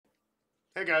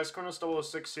Hey guys,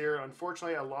 Chronos006 here.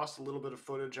 Unfortunately, I lost a little bit of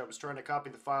footage. I was trying to copy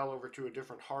the file over to a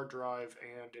different hard drive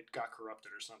and it got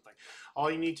corrupted or something.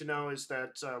 All you need to know is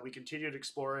that we continued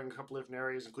exploring a couple of different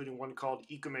areas, including one called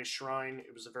Ikume Shrine.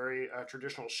 It was a very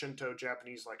traditional Shinto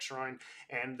Japanese-like shrine.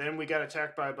 And then we got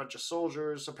attacked by a bunch of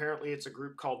soldiers. Apparently, it's a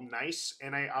group called NICE,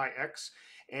 N-A-I-X.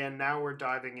 And now we're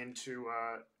diving into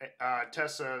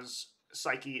Tessa's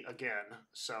psyche again.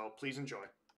 So please enjoy.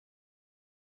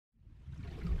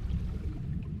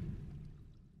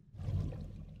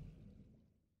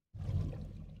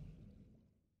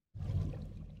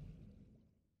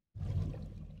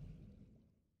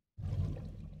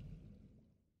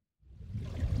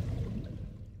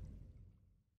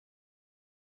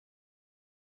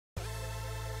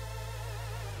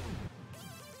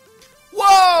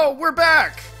 Whoa, we're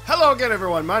back! Hello again,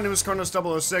 everyone. My name is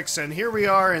Chronos006, and here we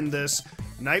are in this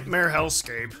nightmare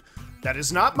hellscape that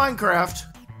is not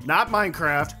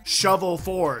Minecraft, Shovel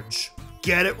Forge.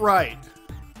 Get it right.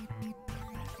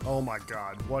 Oh my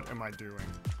god, what am I doing?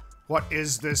 What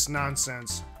is this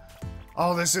nonsense?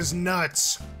 Oh, this is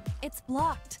nuts. It's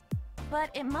blocked,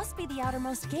 but it must be the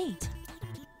outermost gate.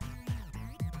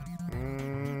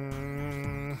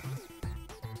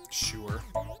 Sure.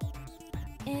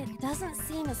 It doesn't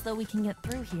seem as though we can get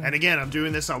through here. And again, I'm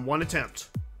doing this on one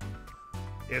attempt.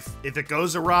 If it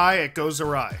goes awry, it goes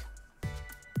awry.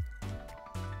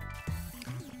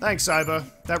 Thanks, Iva.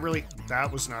 That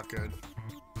was not good.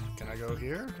 Can I go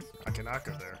here? I cannot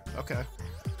go there. Okay.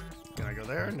 Can I go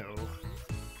there? No.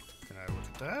 Can I look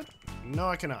at that? No,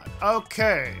 I cannot.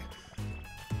 Okay.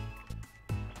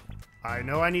 I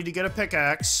know I need to get a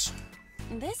pickaxe.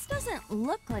 This doesn't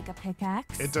look like a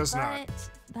pickaxe. It does not. But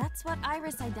that's what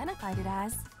Iris identified it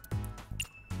as.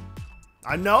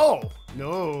 I know!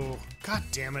 No. God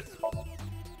damn it.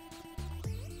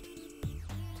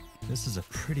 This is a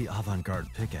pretty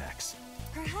avant-garde pickaxe.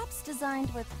 Perhaps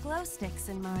designed with glow sticks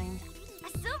in mind. A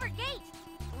silver gate!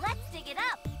 Let's dig it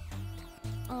up!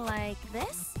 Like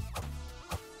this?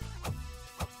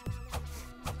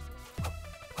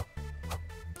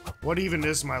 What even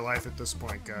is my life at this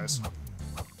point, guys?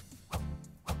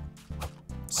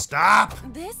 Stop!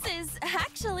 This is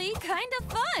actually kind of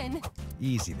fun.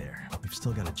 Easy there. We've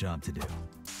still got a job to do.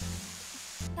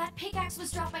 That pickaxe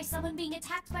was dropped by someone being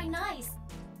attacked by Nice.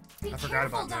 Be I forgot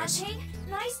careful, about Nice. Dante.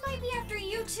 Nice might be after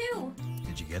you too.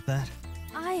 Did you get that?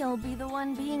 I'll be the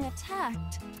one being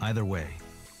attacked. Either way,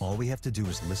 all we have to do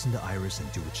is listen to Iris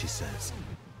and do what she says.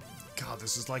 God,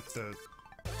 this is like the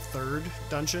third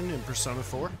dungeon in Persona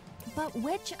 4. But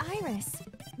which Iris?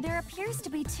 There appears to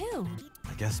be two.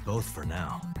 I guess both for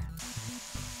now.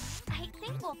 I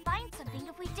think we'll find something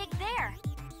if we dig there.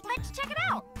 Let's check it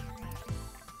out.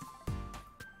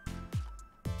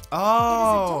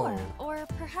 Oh! It is a door, or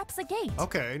perhaps a gate.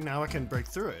 Okay, now I can break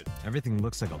through it. Everything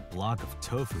looks like a block of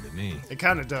tofu to me. It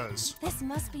kind of does. This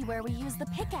must be where we use the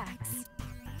pickaxe.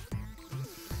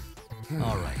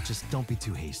 All right, just don't be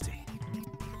too hasty.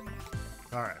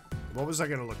 All right, what was I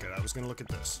gonna look at? I was gonna look at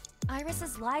this.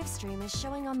 Iris's live stream is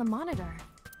showing on the monitor.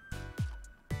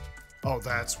 Oh,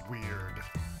 that's weird.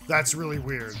 That's really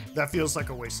weird. That feels like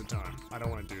a waste of time. I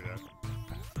don't want to do that.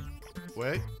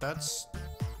 Wait, that's...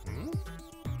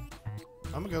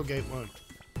 I'm gonna go gate 1.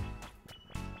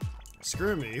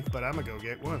 Screw me, but I'm gonna go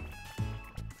gate 1.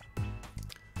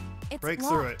 It's Break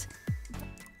blocked. through it.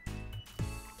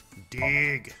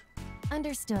 Dig.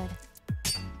 Understood.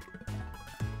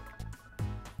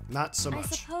 Not so I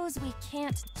much. suppose we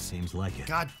can't. Seems like it.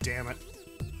 God damn it.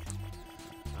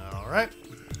 Alright.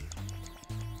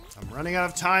 I'm running out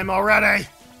of time already!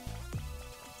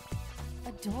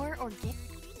 A door or gate?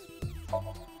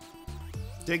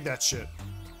 Dig that shit.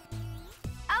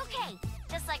 Okay,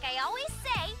 just like I always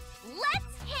say,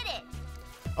 let's hit it!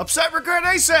 Upset, regret,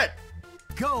 ace it!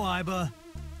 Go, Iba!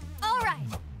 All right,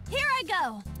 here I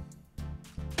go.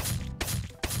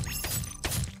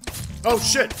 Oh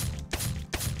shit!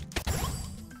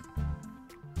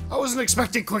 I wasn't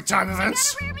expecting quick time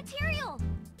events. Got a rare material!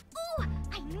 Ooh,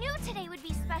 I knew today would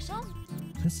be special.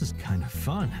 This is kind of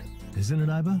fun, isn't it,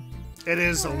 Iba? It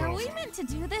is a Were little. we meant to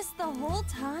do this the whole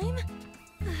time?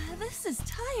 This is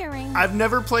tiring. I've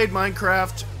never played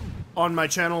Minecraft on my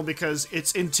channel because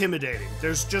it's intimidating.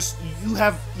 There's just you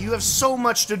have so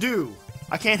much to do.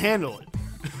 I can't handle it.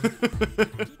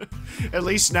 At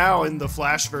least now in the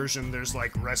Flash version, there's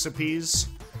like recipes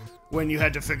when you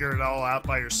had to figure it all out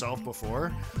by yourself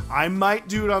before. I might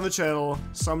do it on the channel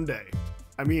someday.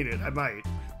 I mean it, I might.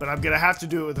 But I'm gonna have to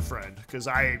do it with a friend, because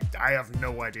I have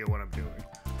no idea what I'm doing.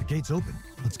 The gate's open.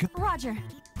 Let's go. Roger.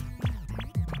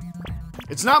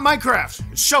 It's not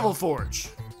Minecraft, it's Shovel Forge.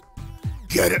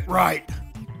 Get it right.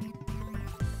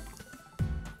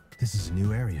 This is a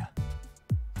new area.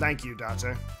 Thank you, Date.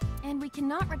 And we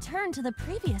cannot return to the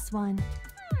previous one.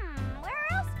 Where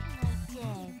else can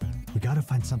I dig? We gotta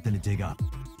find something to dig up.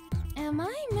 Am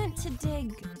I meant to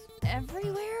dig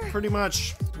everywhere? Pretty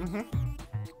much. Mm-hmm.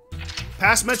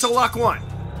 Pass mental lock 1.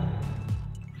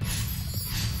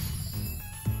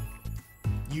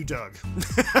 You dug.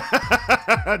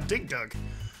 Dig dug.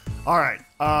 Alright,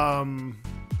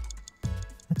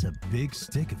 That's a big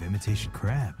stick of imitation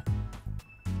crab.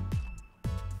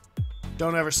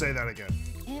 don't ever say that again.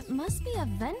 It must be a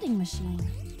vending machine.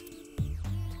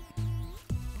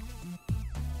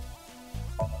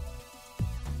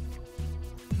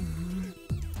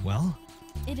 Well?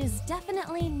 It is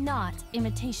definitely not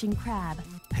imitation crab.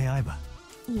 Hey, Iba.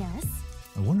 Yes?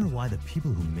 I wonder why the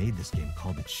people who made this game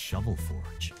called it Shovel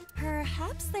Forge.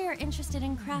 Perhaps they are interested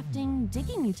in crafting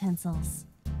digging utensils.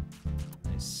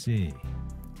 I see.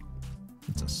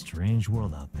 It's a strange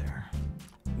world out there.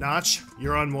 Notch,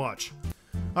 you're on watch.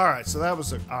 Alright, so that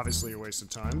was obviously a waste of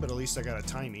time, but at least I got a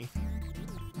tiny.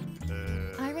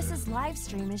 Iris's live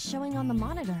stream is showing on the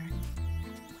monitor.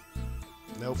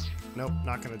 Nope,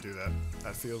 not gonna do that.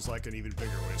 That feels like an even bigger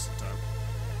waste of time.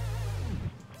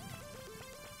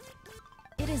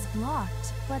 It is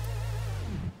blocked, but...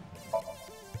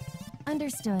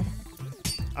 Understood.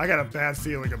 I got a bad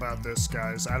feeling about this,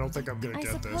 guys. I don't think I'm gonna I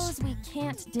get this. suppose we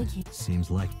can't dig here. Seems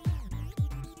like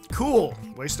Cool!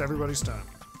 Waste everybody's time.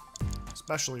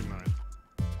 Especially mine.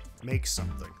 Make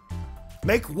something.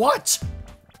 Make what?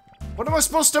 What am I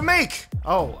supposed to make?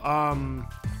 Oh,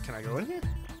 can I go in here?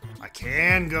 I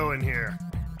can go in here.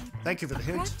 Thank you for the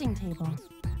hint. Crafting table.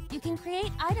 You can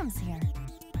create items here.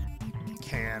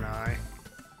 Can I?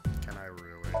 Can I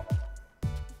really?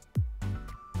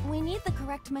 We need the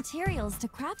correct materials to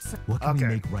craft some. what can Okay.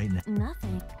 we make right now?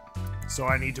 Nothing. So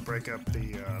I need to break up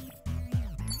the,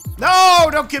 No!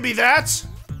 Don't give me that!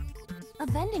 A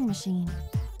vending machine.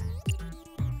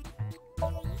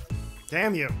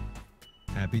 Damn you.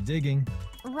 Happy digging.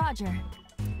 Roger.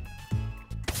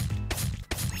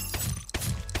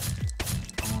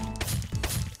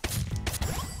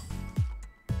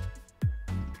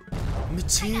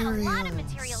 I got a lot of Materials.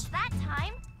 materials that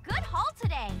time. Good haul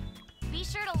today. Be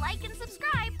sure to like and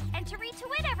subscribe, and to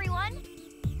retweet everyone.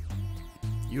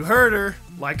 You heard her.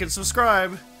 Like and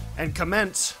subscribe, and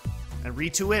comment, and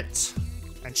retweet,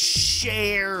 and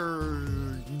share.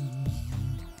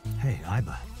 Hey,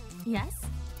 Iba. Yes?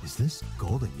 Is this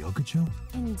Golden Yokocho?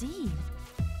 Indeed.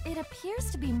 It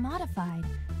appears to be modified,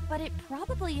 but it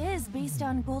probably is based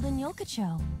on Golden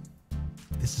Yokocho.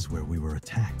 This is where we were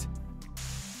attacked.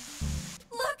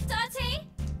 Look, Date!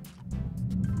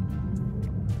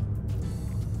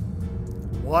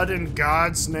 What in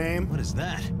God's name? What is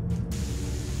that?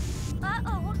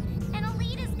 Uh-oh, an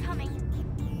elite is coming.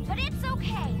 But it's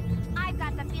okay. I've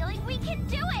got the feeling we can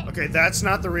do it. Okay, that's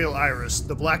not the real Iris.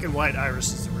 The black and white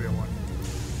Iris is the real one.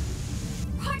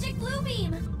 Project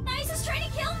Bluebeam! Nice is trying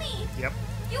to kill me! Yep.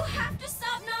 You have to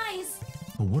stop Nice!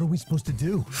 But what are we supposed to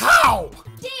do? How?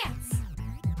 Dance!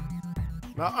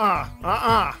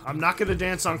 I'm not gonna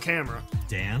dance on camera.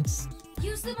 Dance?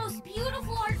 Use the most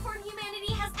beautiful art form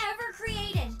humanity has ever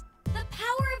created! The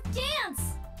power of dance!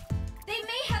 They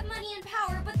may have money and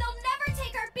power, but they'll never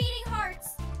take our beating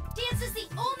hearts! Dance is the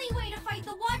only way to fight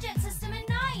the Wadjet system in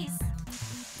Nice!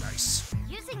 Nice.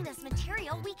 Using this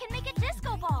material, we can make a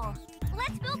disco ball.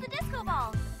 Let's build the disco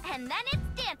ball. And then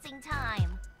it's dancing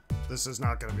time. This is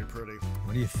not gonna be pretty.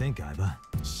 What do you think, Iba?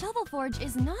 Shovel Forge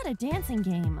is not a dancing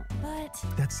game, but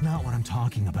That's not what I'm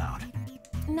talking about.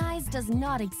 Nice does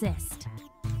not exist.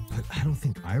 But I don't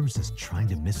think Iris is trying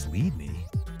to mislead me.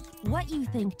 What you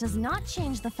think does not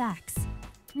change the facts.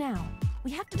 Now,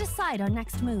 we have to decide our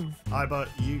next move. Iba,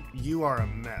 you are a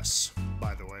mess,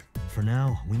 by the way. For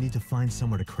now, we need to find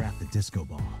somewhere to craft the disco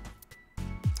ball.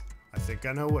 I think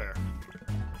I know where.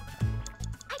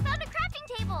 I found a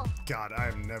crafting table. God, I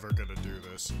am never gonna do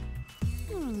this.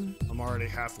 I'm already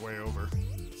halfway over.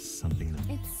 Something that...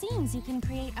 It seems you can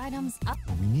create items up.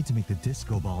 But we need to make the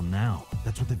disco ball now.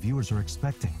 That's what the viewers are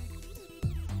expecting.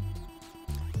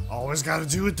 Always gotta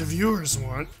do what the viewers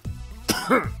want.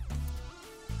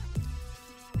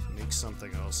 Make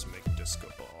something else, make disco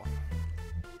ball.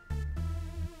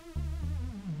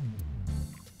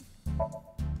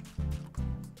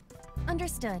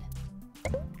 Understood.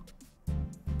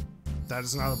 That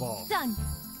is not a ball. Done.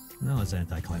 That was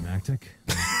anticlimactic.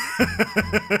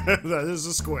 That is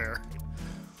a square.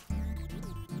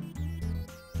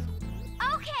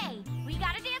 Okay, we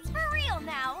gotta dance for real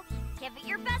now. Give it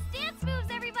your best dance moves,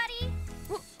 everybody.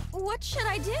 What should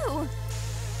I do?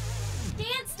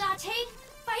 Dance, Date!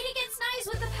 Fight against Nice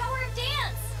with the power of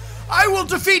dance! I will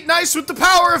defeat Nice with the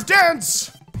power of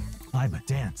dance! Aye, but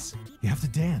dance. You have to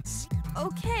dance.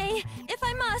 Okay, if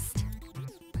I must.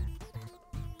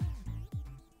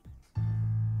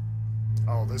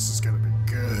 Oh, this is gonna be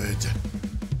good.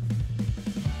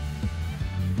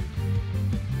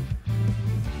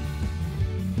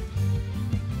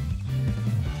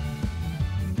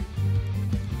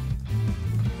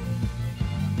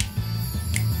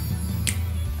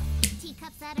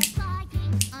 Teacups that are flying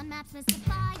on maps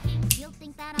mystifying. You'll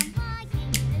think that I'm lying.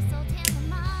 This'll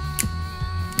terrify.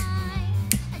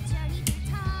 A journey through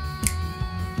time.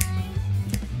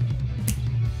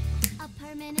 A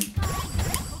permanent fire.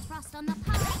 Cold frost on the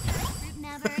pie. Fruit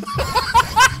never expires.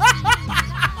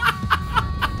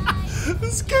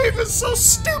 This game is so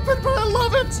stupid, but I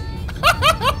love it! All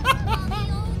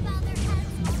the old feather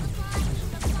heads multiply.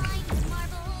 The blinding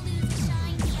marble lose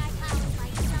shine. The eye clouds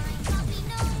like signs. But we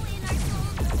know in our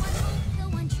souls the one hope, the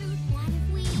one truth. That if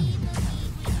we believe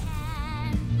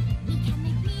we can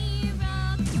make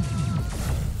miracles.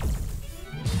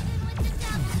 Even with the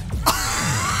devil.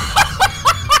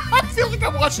 I feel like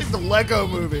I'm watching the Lego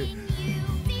movie. You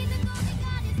see the golden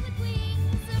goddess with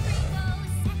wings of rainbows.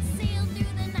 Set sail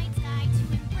through the night sky to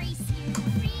embrace you.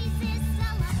 Resist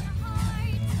all of your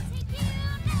heart. Take you,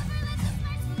 never let the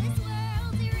sparks from this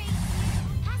world erase you.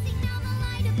 Passing down the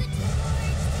light of the torch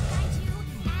to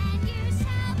guide you, and you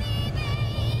shall be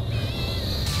made.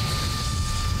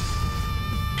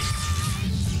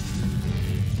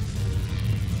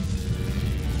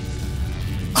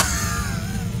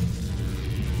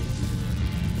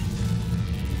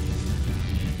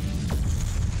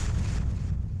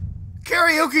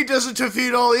 Karaoke doesn't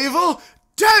defeat all evil.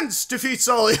 Dance defeats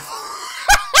all evil.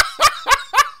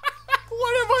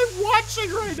 What am I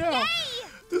watching right now?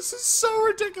 This is so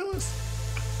ridiculous.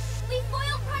 We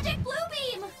foiled Project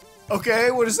Bluebeam!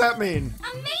 Okay, what does that mean?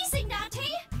 Amazing, Dante!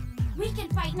 We can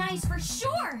fight Nice for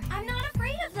sure! I'm not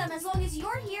afraid of them as long as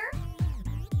you're here.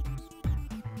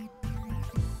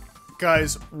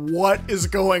 Guys, what is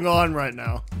going on right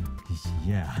now?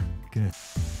 Yeah, good.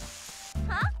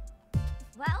 Huh?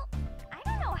 Well, I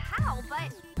don't know how,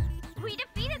 but we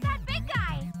defeated that big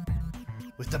guy.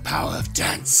 With the power of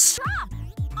dance. Drop!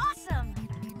 Awesome!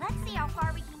 Let's see how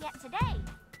far we can get today.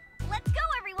 Let's go,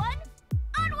 everyone!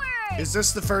 Onward! Is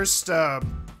this the first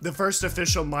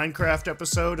official Minecraft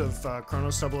episode of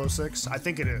Chronos 006? I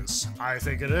think it is. I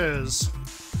think it is.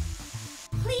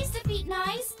 Please defeat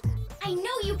Nice. I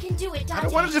know you can do it, Dante. I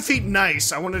don't want to defeat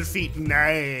Nice. I want to defeat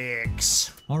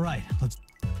Nix. All right, let's.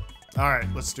 Alright,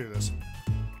 let's do this.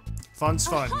 Fun's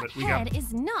fun, A hot but we got head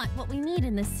is not what we need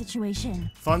in this situation.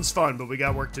 fun's fun, but we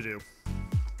got work to do.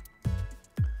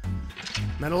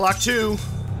 Mental 2,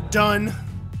 done.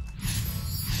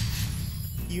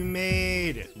 You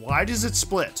made it. Why does it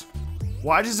split?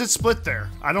 Why does it split there?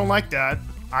 I don't like that.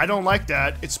 I don't like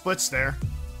that. It splits there.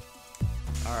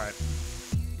 Alright.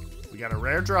 We got a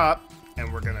rare drop,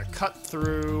 and we're gonna cut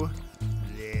through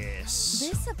this.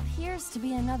 This appears to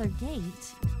be another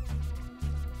gate.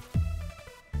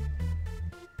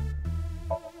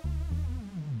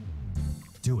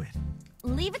 Do it.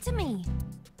 Leave it to me.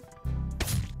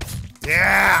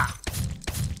 Yeah!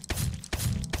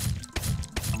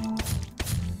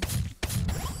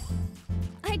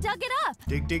 I dug it up.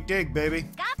 Dig, dig, dig, baby.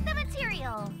 Got the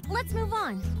material. Let's move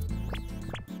on.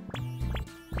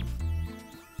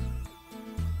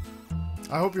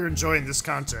 I hope you're enjoying this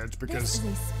content This because is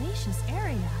a spacious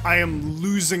area. I am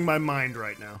losing my mind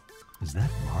right now. Is that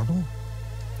marble?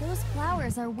 Those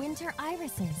flowers are winter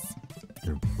irises.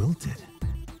 They're wilted.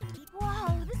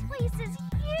 Whoa, this place is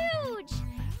huge!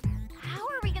 How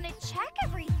are we gonna check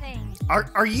everything?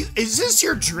 Are you? Is this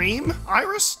your dream,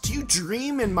 Iris? Do you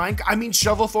dream in Minecraft? I mean,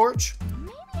 Shovel Forge?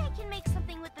 Maybe I can make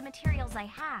something with the materials I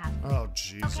have. Oh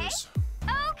Jesus!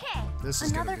 Okay. This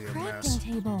is Another gonna be a crafting mess.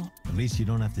 table. At least you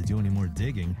don't have to do any more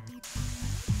digging.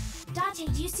 Dante,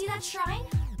 do you see that shrine?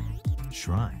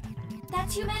 Shrine.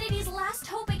 That's humanity's last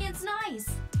hope against Nice.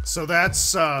 So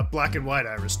that's Black and White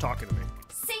Iris talking to me.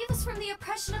 Save us from the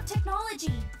oppression of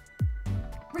technology.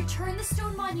 Return the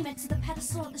stone monument to the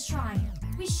pedestal at the shrine.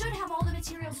 We should have all the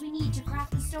materials we need to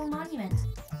craft the stone monument.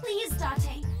 Please,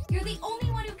 Dante, you're the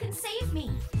only one who can save me.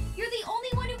 You're the only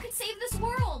one who can save this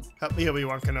world. Help me,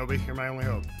 Obi-Wan Kenobi. You're my only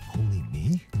hope. Only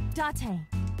me? Date.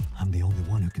 I'm the only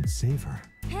one who can save her.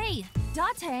 Hey,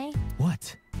 Date.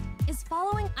 What? Is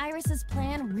following Iris's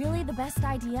plan really the best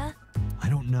idea? I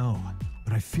don't know,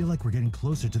 but I feel like we're getting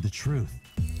closer to the truth.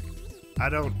 I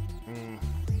don't.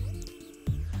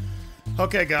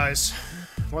 Okay, guys.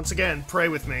 Once again, pray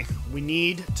with me. We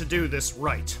need to do this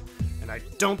right. And I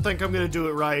don't think I'm gonna do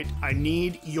it right. I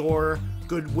need your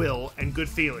goodwill, and good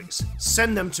feelings.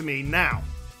 Send them to me now.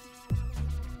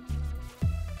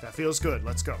 That feels good.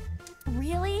 Let's go.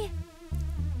 Really?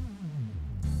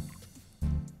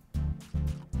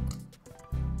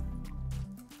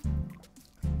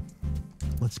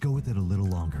 Let's go with it a little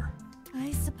longer.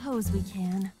 I suppose we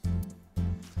can.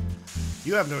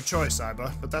 You have no choice,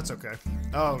 Iba, but that's okay.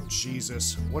 Oh,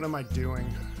 Jesus. What am I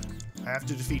doing? I have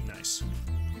to defeat Nice.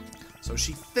 So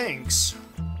she thinks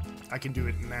I can do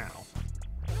it now.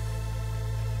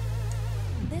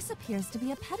 This appears to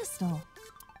be a pedestal.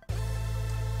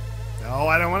 No,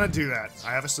 I don't want to do that.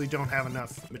 I obviously don't have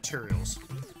enough materials.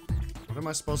 What am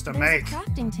I supposed to There's make? a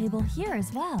crafting table here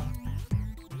as well.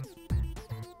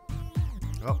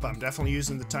 Oh, I'm definitely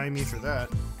using the timey for that.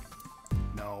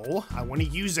 No, I want to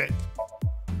use it.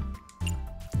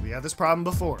 We had this problem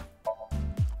before.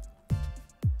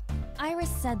 Iris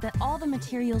said that all the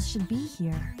materials should be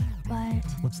here, but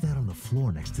What's that on the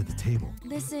floor next to the table?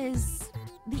 this is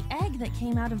the egg that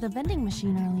came out of the vending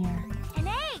machine earlier. An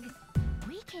egg!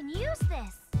 We can use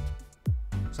this.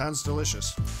 Sounds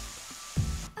delicious.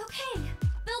 Okay,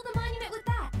 build the monument with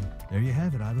that. There you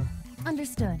have it, Iba.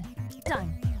 Understood.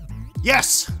 Done.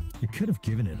 Yes! You could have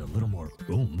given it a little more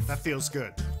oomph. That feels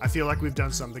good. I feel like we've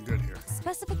done something good here.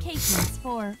 Specifications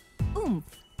for oomph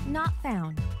not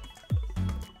found.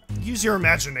 Use your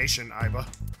imagination, Iba.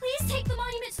 Please take the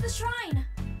monument to the shrine.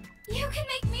 You can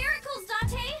make miracles,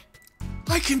 Dante.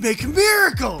 I can make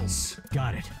miracles!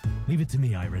 Got it. Leave it to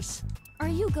me, Iris. Are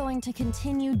you going to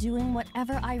continue doing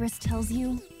whatever Iris tells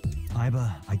you?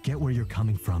 Iba, I get where you're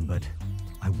coming from, but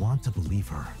I want to believe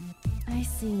her. I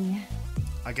see.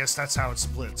 I guess that's how it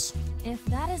splits. If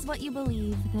that is what you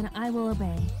believe, then I will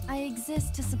obey. I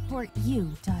exist to support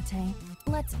you, Date.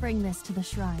 Let's bring this to the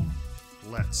shrine.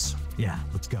 Let's. Yeah,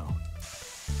 let's go.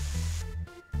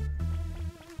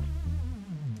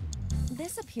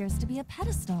 This appears to be a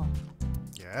pedestal.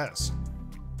 Yes.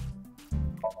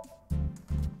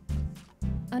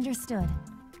 Understood.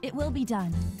 It will be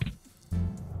done.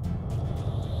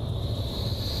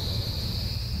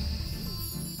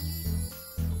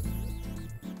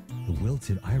 The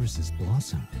wilted irises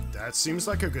blossomed. That seems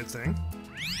like a good thing.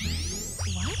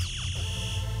 What?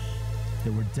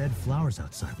 There were dead flowers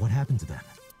outside. What happened to them?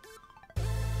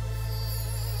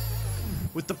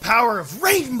 With the power of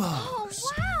rainbows! Oh,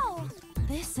 wow!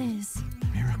 This is...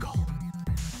 Miracle.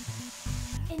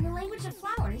 In the language of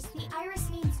flowers, the iris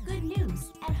means good news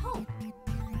and hope.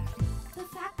 The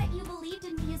fact that you believed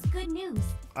in me is good news.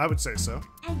 I would say so.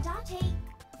 And Dante,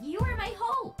 you are my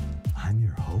hope. I'm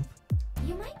your hope?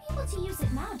 You might be able to use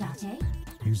it now, Dante.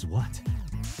 Use what?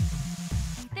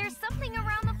 There's something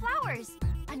around the flowers.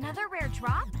 Another rare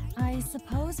drop? I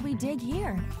suppose we dig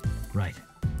here. Right.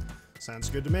 Sounds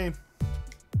good to me.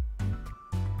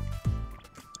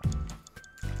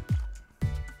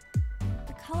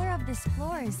 The color of this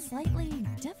floor is slightly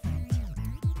different.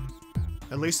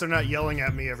 At least they're not yelling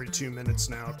at me every 2 minutes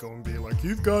now, going be like,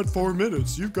 you've got 4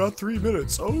 minutes, you've got 3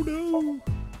 minutes, oh no!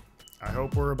 I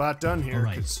hope we're about done here, All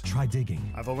right, 'cause try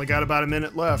digging. I've only got about a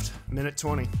minute left. Minute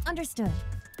 20. Understood.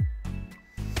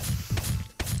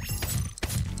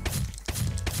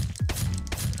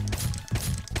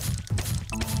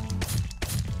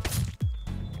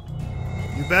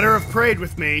 You better have prayed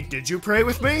with me. Did you pray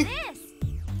with me? This!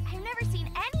 I've never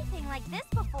seen anything like this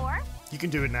before. You can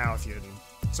do it now if you didn't.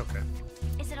 It's okay.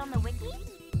 Is it on the wiki?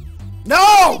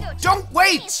 No! Don't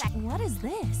wait! What is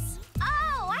this?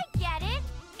 Oh, I get it.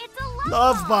 It's a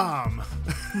Love bomb.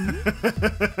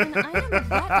 An item of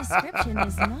that description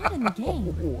is not in the game.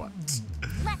 What?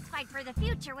 Let's fight for the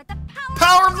future with the power.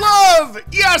 Power of love!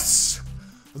 Yes!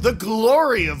 The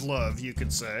glory of love, you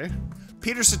could say.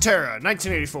 Peter Cetera,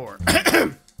 1984.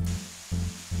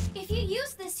 If you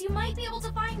use this, you might be able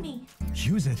to find me.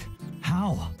 Use it?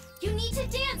 How? You need to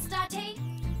dance, Dante.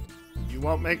 You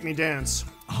won't make me dance.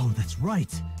 Oh, that's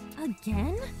right.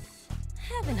 Again?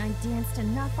 Haven't I danced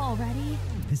enough already?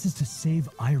 This is to save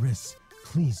Iris.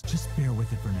 Please, just bear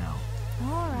with it for now.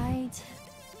 All right.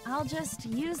 I'll just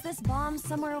use this bomb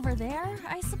somewhere over there,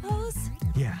 I suppose?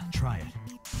 Yeah, try it.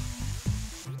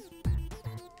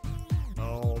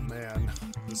 Oh man,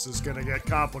 this is gonna get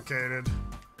complicated.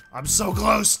 I'm so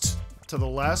close to the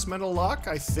last metal lock,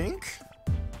 I think.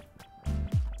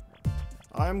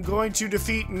 I'm going to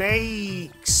defeat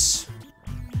Naix.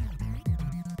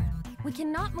 We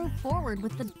cannot move forward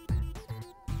with the...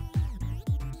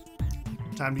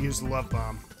 Time to use the love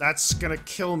bomb. That's gonna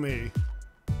kill me.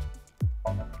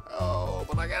 Oh,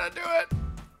 but I gotta do it.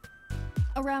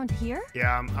 Around here?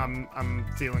 Yeah, I'm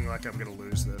feeling like I'm gonna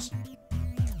lose this.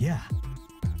 Yeah.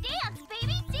 Dance,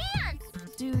 baby, dance!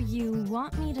 Do you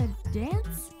want me to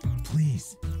dance?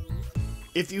 Please.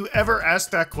 If you ever ask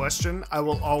that question, I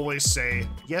will always say,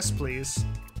 yes, please.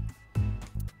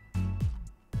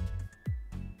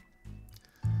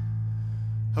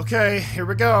 Okay, here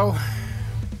we go.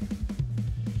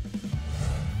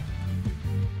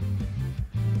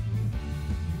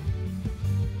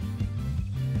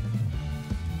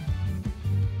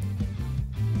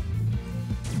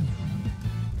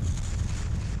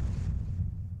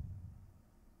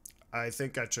 I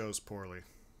think I chose poorly.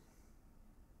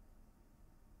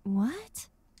 What?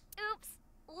 Oops.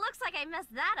 Looks like I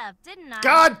messed that up, didn't I?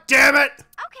 God damn it!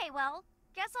 Okay, well,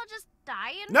 guess I'll just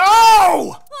die and...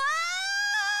 No!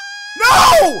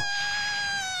 No!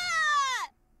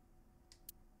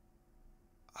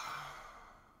 God,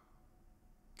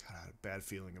 I had a bad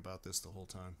feeling about this the whole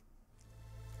time.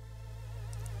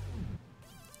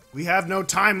 We have no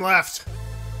time left.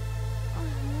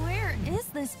 Where is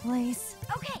this place?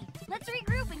 Okay, let's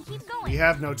regroup and keep We going.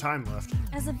 have no time left.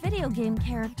 As a video game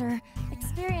character,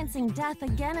 experiencing death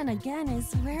again and again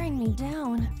is wearing me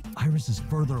down. Iris is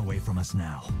further away from us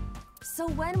now. So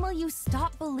when will you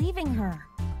stop believing her?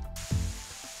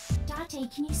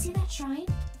 Date, can you see that shrine?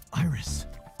 Iris,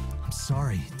 I'm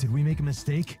sorry. Did we make a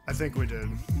mistake? I think we did.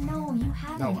 No, you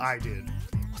haven't. No, I did.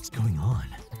 What's going on?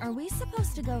 Are we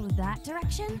supposed to go that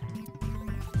direction?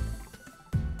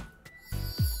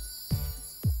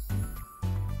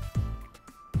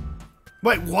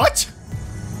 Wait, what?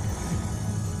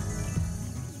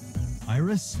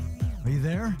 Iris, are you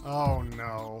there? Oh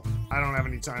no. I don't have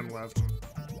any time left.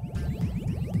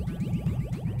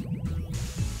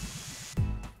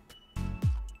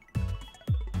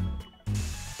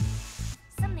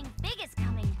 Something big is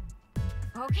coming.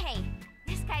 Okay,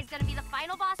 this guy's gonna be the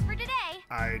final boss for today.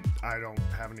 I don't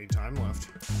have any time left.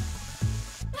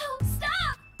 No,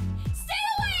 stop! Stay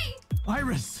away!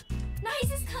 Iris!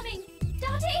 Nice is coming!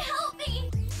 Dante, help me!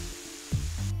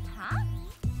 Huh?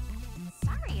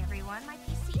 Sorry, everyone. My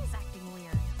PC is acting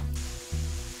weird.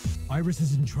 Iris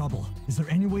is in trouble. Is there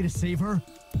any way to save her?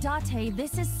 Date,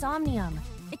 this is Somnium.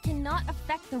 It cannot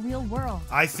affect the real world.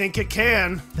 I think it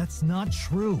can. That's not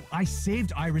true. I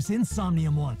saved Iris in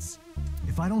Somnium once.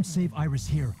 If I don't save Iris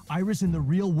here, Iris in the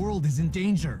real world is in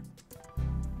danger.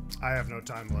 I have no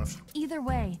time left. Either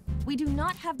way, we do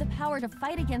not have the power to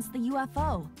fight against the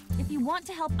UFO. If you want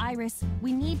to help Iris,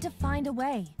 we need to find a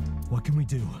way. What can we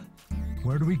do?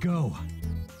 Where do we go?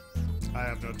 I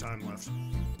have no time left.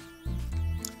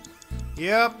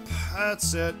 Yep,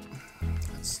 that's it.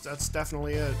 That's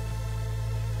definitely it.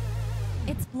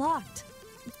 It's blocked.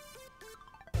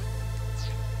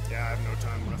 Yeah, I have no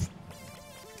time left.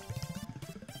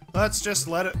 Let's just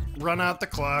let it run out the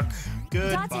clock.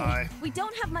 Goodbye. Date, we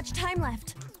don't have much time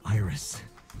left. Iris,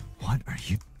 what are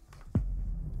you...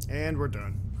 And we're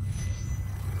done.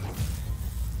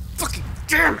 Fucking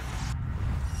damn it!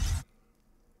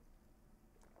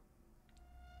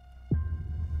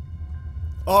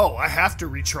 Oh, I have to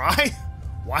retry?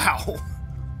 Wow.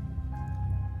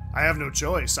 I have no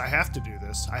choice. I have to do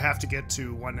this. I have to get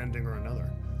to one ending or another.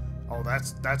 Oh,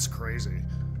 that's crazy.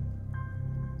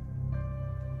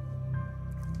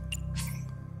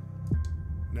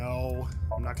 No,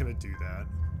 I'm not gonna do that.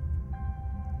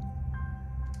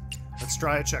 Let's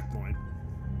try a checkpoint.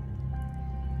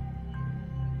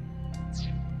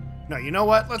 No, you know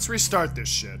what? Let's restart this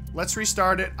shit. Let's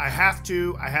restart it. I have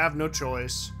to. I have no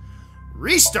choice.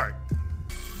 Restart!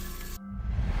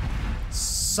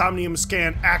 Somnium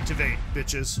scan activate,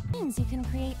 bitches. Means you can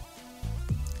create.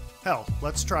 Hell,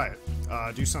 let's try it.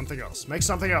 Do something else. Make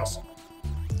something else.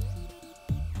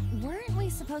 Weren't we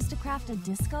supposed to craft a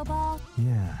disco ball?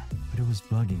 Yeah, but it was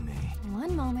bugging me.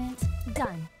 One moment.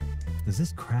 Done. Does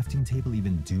this crafting table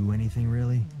even do anything,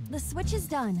 really? The switch is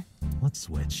done. What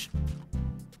switch?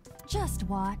 Just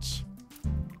watch.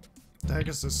 What the heck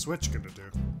is this switch gonna do?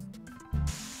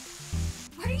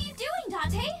 What are you doing,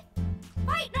 Dante?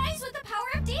 Fight nice with the power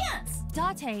of dance!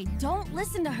 Date, don't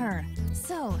listen to her.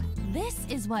 So, this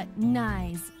is what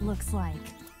nice looks like.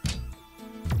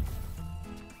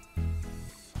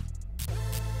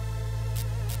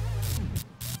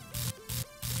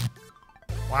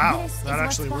 Wow, This that is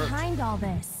actually what's worked. behind all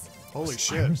this. Holy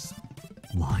shit. Iris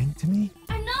lying to me?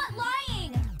 I'm not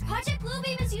lying! Project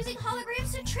Bluebeam is using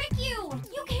holograms to trick you!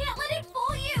 You can't let it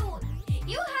fool you!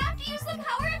 You have to use the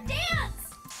power of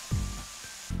dance!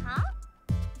 Huh?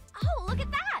 Oh, look at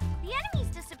that! The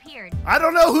enemy's disappeared. I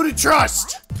don't know who to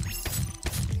trust!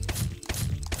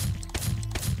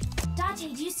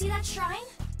 Dante, do you see that shrine?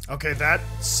 Okay, that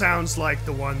sounds like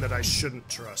the one that I shouldn't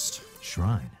trust.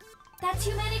 Shrine. That's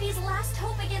humanity's last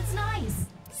hope against Nice.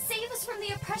 Save us from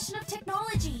the oppression of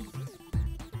technology.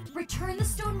 Return the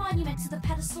stone monument to the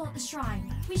pedestal at the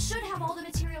shrine. We should have all the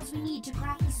materials we need to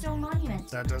craft the stone monument.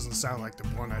 That doesn't sound like the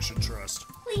one I should trust.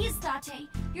 Please, Date.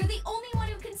 You're the only one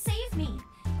who can save me.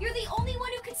 You're the only one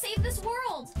who can save this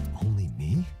world. Only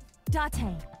me? Date.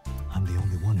 I'm the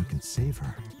only one who can save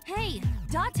her. Hey,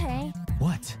 Date.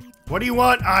 What? What do you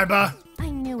want, Iba? I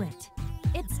knew it.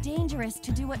 It's dangerous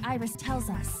to do what Iris tells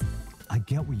us. I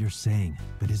get what you're saying,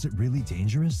 but is it really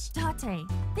dangerous? Date,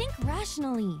 think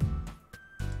rationally.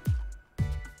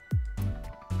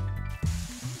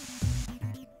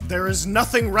 There is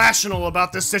nothing rational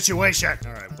about this situation.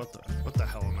 All right, what the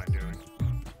hell am I doing?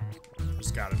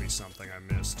 There's got to be something I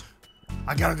missed.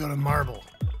 I gotta go to Marble.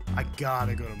 I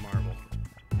gotta go to Marble.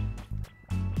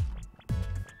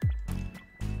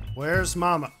 Where's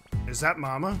Mama? Is that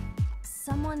Mama?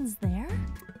 Someone's there?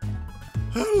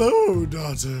 Hello,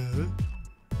 daughter.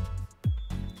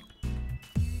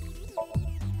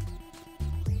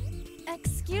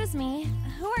 Excuse me,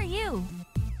 who are you?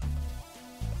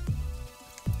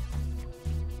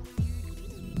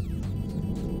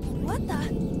 What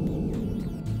the?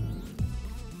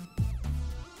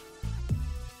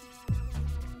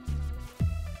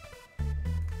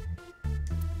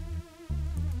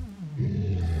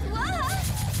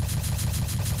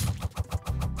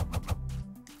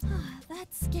 That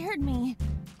scared me.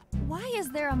 Why is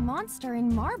there a monster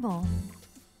in Marble?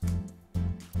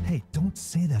 Hey, don't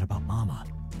say that about Mama.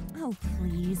 Oh,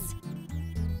 please.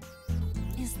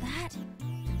 Is that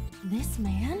this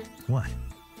man? What?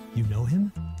 You know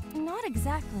him? Not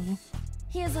exactly.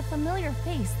 He is a familiar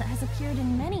face that has appeared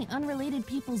in many unrelated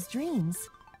people's dreams.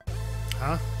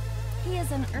 Huh? He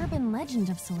is an urban legend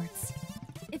of sorts.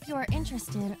 If you are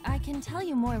interested, I can tell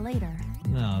you more later.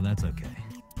 No, that's okay.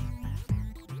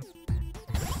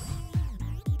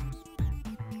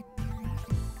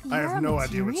 I You're have a no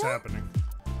idea what's material? happening.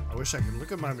 I wish I could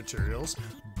look at my materials,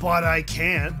 but I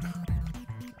can't.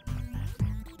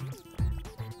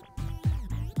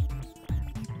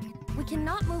 We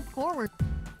cannot move forward.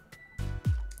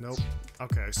 Nope.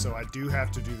 Okay, so I do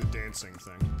have to do the dancing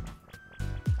thing.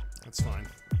 That's fine.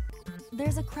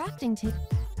 There's a crafting table.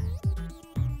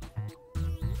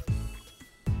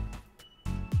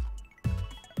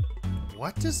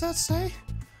 What does that say?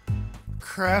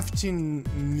 Crafting.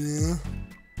 Meh.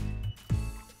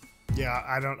 Yeah,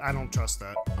 I don't trust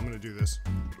that. I'm gonna do this.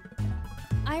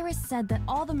 Iris said that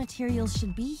all the materials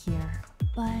should be here,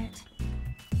 but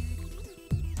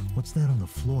What's that on the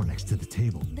floor next to the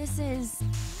table? this is...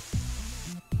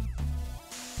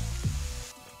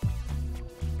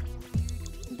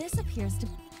 This appears to...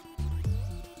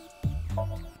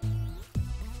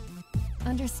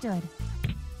 Understood.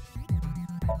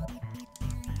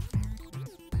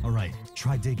 All right,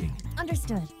 try digging.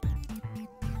 Understood.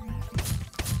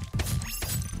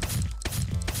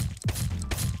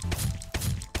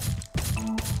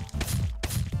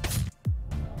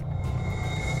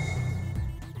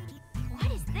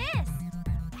 What is this?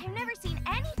 I've never seen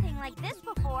anything like this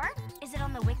before. Is it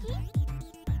on the wiki?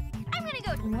 I'm gonna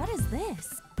go. What is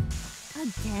this?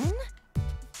 Again?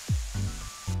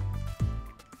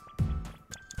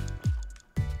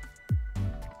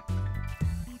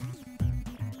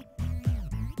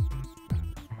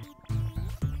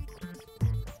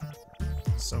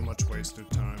 So much wasted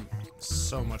time.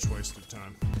 So much wasted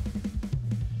time.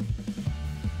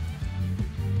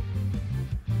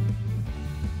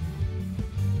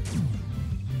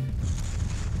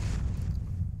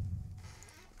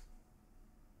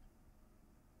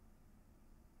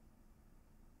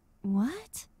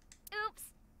 What? Oops.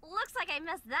 Looks like I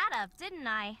messed that up, didn't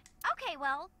I? Okay,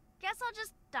 well, guess I'll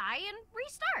just die and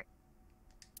restart.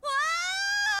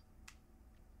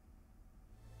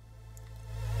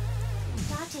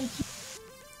 Date,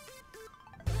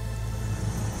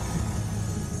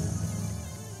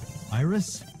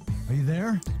 Iris? Are you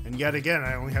there? And yet again,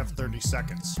 I only have 30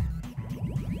 seconds.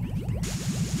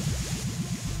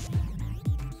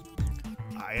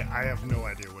 I have no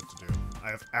idea what to do. I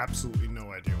have absolutely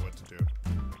no idea what to do.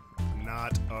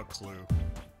 Not a clue.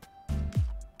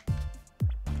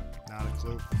 Not a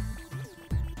clue.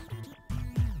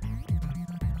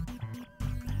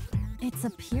 It's a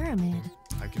pyramid.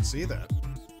 I can see that.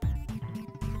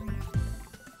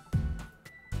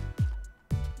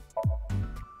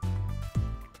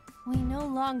 We no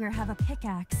longer have a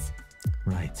pickaxe.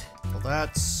 Right. Well,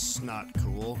 that's not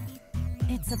cool.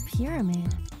 It's a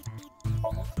pyramid.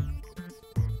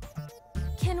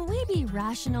 Can we be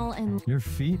rational and... Your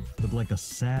feet look like a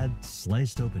sad,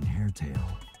 sliced open hair tail.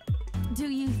 Do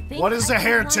you think... What is I a can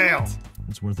hair climb tail? it?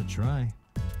 It's worth a try.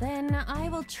 Then I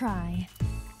will try.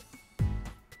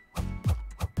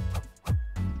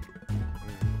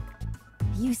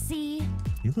 You see?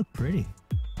 You look pretty.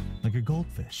 Like a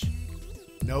goldfish.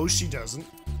 No, she doesn't.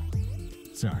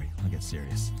 Sorry, I'll get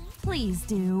serious. Please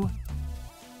do.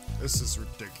 This is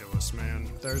ridiculous, man.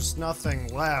 There's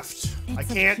nothing left. I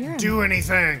It's a can't pyramid. do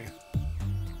anything.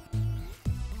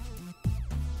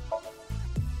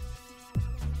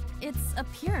 It's a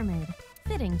pyramid,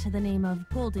 fitting to the name of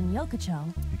Golden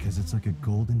Yokocho. Because it's like a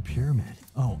golden pyramid.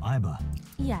 Oh, Iba,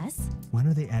 Yes, when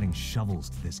are they adding shovels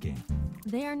to this game?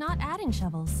 they are not adding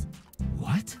shovels.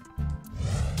 What?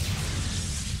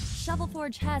 Shovel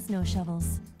Forge has no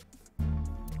shovels.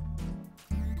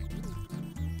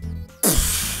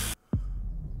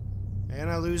 And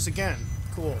I lose again.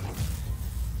 Cool.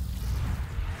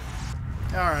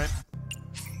 Alright.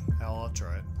 Hell, I'll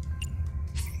try it.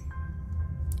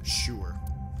 Sure.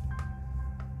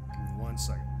 Give me 1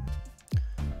 second.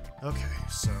 Okay,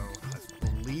 so I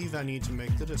believe I need to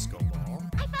make the disco ball.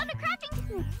 I found a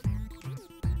crafting.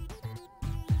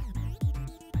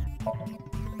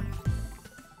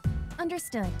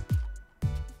 Understood.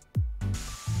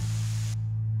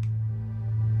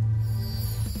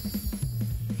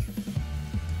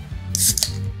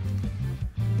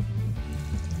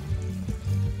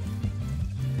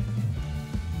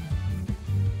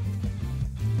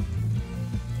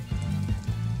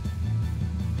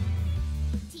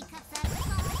 Teacups that are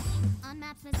flying on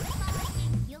maps with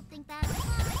flying. You'll think that I'm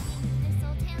flying. This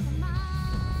old tale of mine,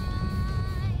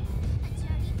 a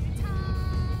journey through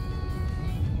time.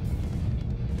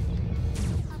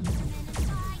 A woman and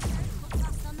fire, cold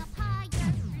frost on the pyre.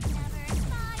 Truth never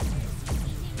expires.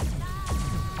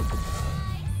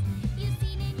 You've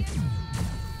seen in your eyes.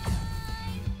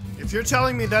 If you're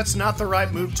telling me that's not the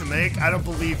right move to make, I don't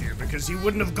believe you, because you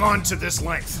wouldn't have gone to this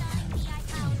length. We are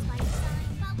cowards by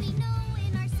design, but we know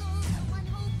in our souls the one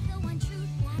hope, the one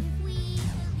truth, that if we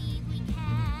believe we can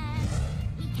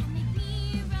make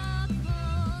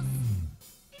miracles.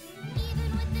 Even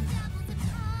with the devils of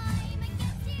time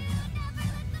against you, never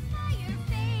let the fire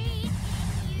fade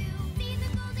in you. See the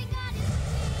golden goddess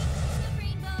wings, the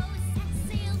rainbow set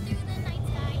sail through the night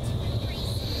sky to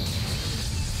embrace you.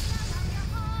 Spell on your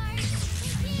heart,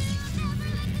 if you never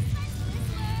let this merciless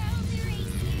world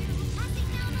erase you. Passing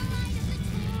down the light of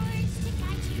the torch to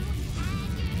guide you, and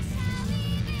you shall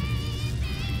leave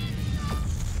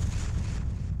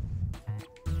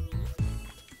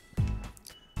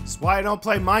That's why I don't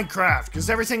play Minecraft, because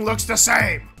everything looks the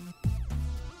same.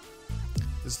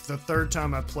 This is the third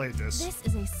time I've played this. This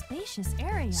is a spacious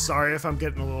area. Sorry if I'm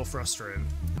getting a little frustrated.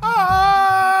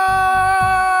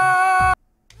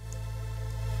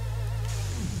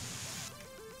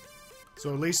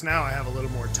 So at least now I have a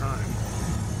little more time.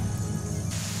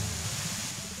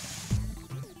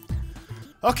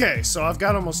 Okay, so I've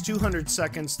got almost 200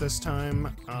 seconds this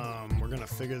time. We're gonna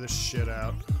figure this shit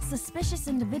out. Suspicious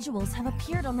individuals have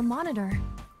appeared on the monitor.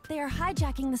 They are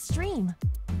hijacking the stream.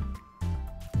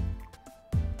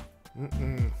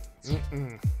 I'm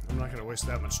not gonna waste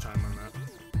that much time on that.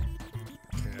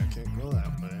 Okay, I can't go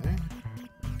that way.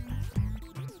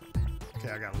 Okay,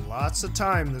 I got lots of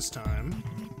time this time.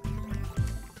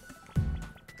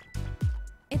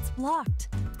 It's blocked.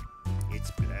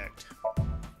 It's blocked.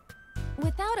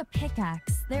 Without a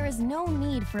pickaxe, there is no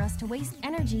need for us to waste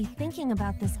energy thinking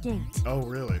about this gate. Oh,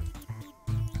 really?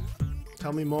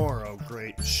 Tell me more, oh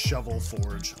great shovel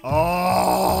forge.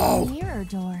 Oh! Mirror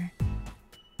door.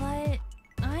 But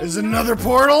I'm Is not another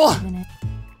portal? interested in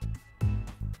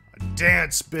it.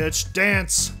 Dance, bitch,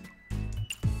 dance!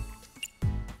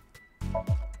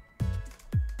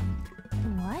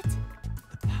 What?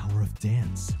 The power of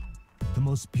dance. The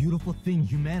most beautiful thing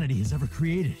humanity has ever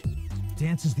created.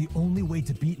 Dance is the only way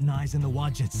to beat Nyes in the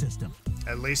Wadjet system.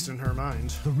 At least in her mind.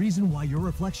 The reason why your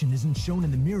reflection isn't shown in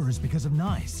the mirror is because of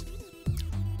Nyes.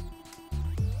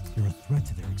 You're a threat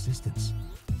to their existence.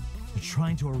 They're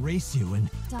trying to erase you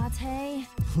and... Date?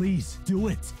 Please, do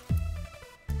it!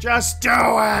 Just do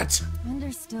it!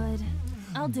 Understood.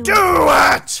 I'll do it. Do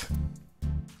it!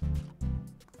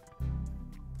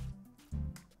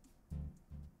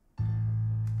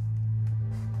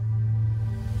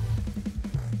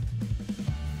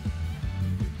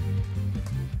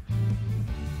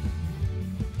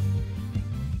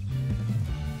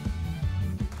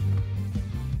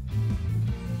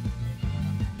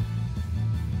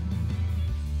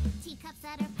 Teacups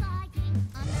that are flying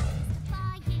on maps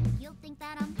defying. You'll think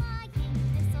that I'm lying.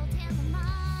 This old tale of mine,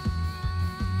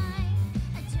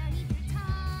 a journey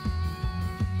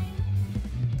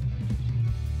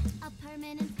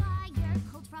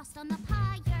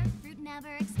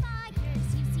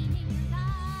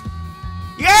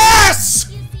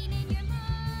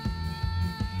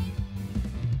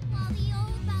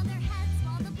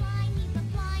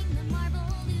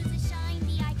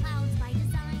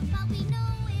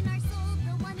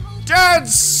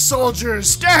Dance,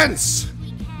 soldiers, dance!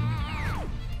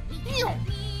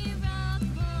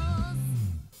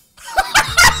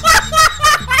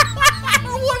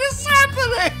 What is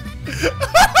happening?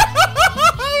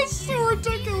 It's so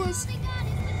ridiculous.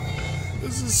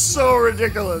 This is so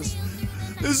ridiculous.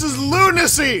 This is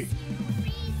lunacy.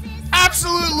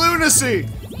 Absolute lunacy.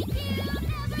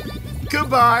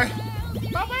 Goodbye.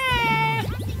 Bye-bye.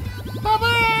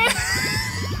 Bye-bye.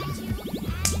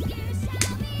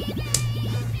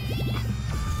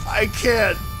 I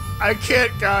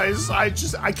can't, guys. I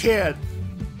can't.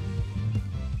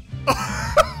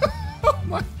 Oh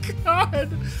my god.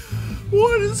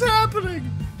 What is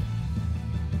happening?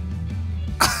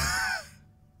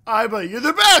 Iba, you're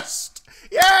the best!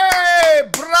 Yay!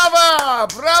 Brava!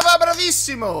 Brava,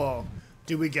 bravissimo!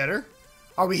 Did we get her?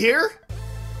 Are we here?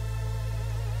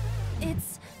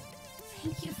 It's...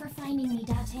 Thank you for finding me,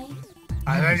 Date.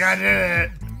 I think I did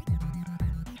it.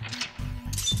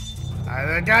 I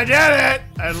think I did it!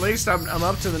 At least I'm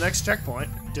up to the next checkpoint.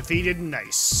 Defeated,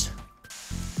 nice.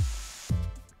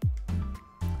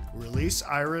 Release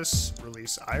Iris,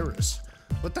 release Iris.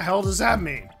 What the hell does that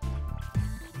mean?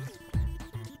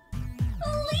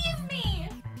 Leave me!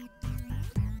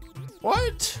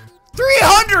 What?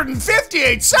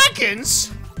 358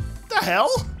 seconds? The hell?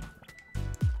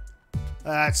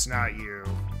 That's not you.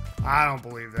 I don't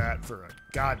believe that for a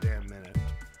goddamn minute.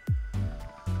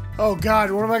 Oh god,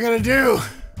 what am I gonna do?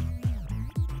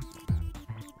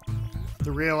 The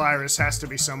real Iris has to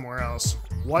be somewhere else.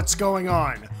 What's going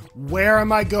on? Where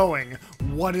am I going?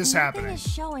 What is Nothing happening?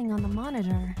 is showing on the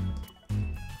monitor.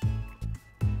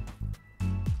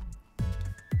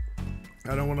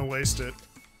 I don't want to waste it.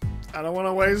 I don't want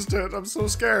to waste it. I'm so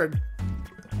scared.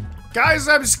 Guys,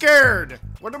 I'm scared!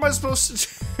 What am I supposed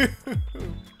to do?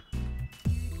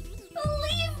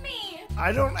 Leave me!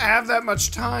 I don't have that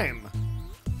much time.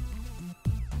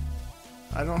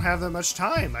 I don't have that much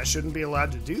time. I shouldn't be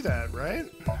allowed to do that, right?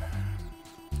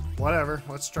 Whatever.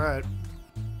 Let's try it.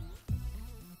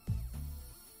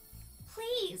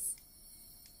 Please.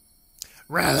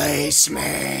 Release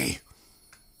me!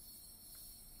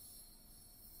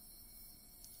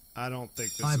 I don't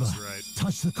think this Iba, is right.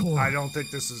 touch the core. I don't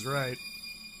think this is right.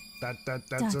 That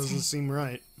Dante. doesn't seem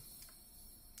right.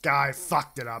 Guy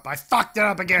fucked it up. I fucked it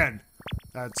up again!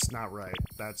 That's not right.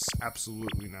 That's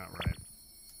absolutely not right.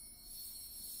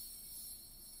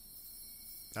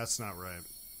 That's not right.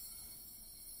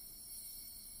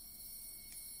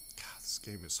 God, this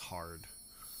game is hard.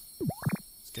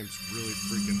 This game's really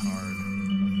freaking hard.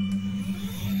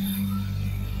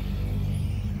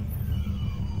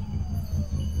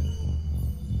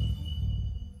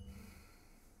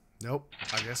 Nope.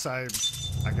 I guess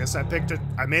I picked it.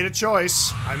 I made a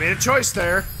choice. I made a choice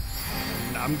there.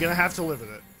 And I'm gonna have to live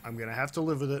with it. I'm gonna have to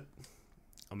live with it.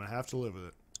 I'm gonna have to live with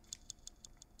it.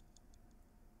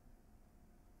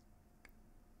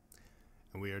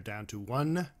 And we are down to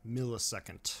 1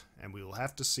 millisecond, and we will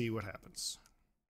have to see what happens.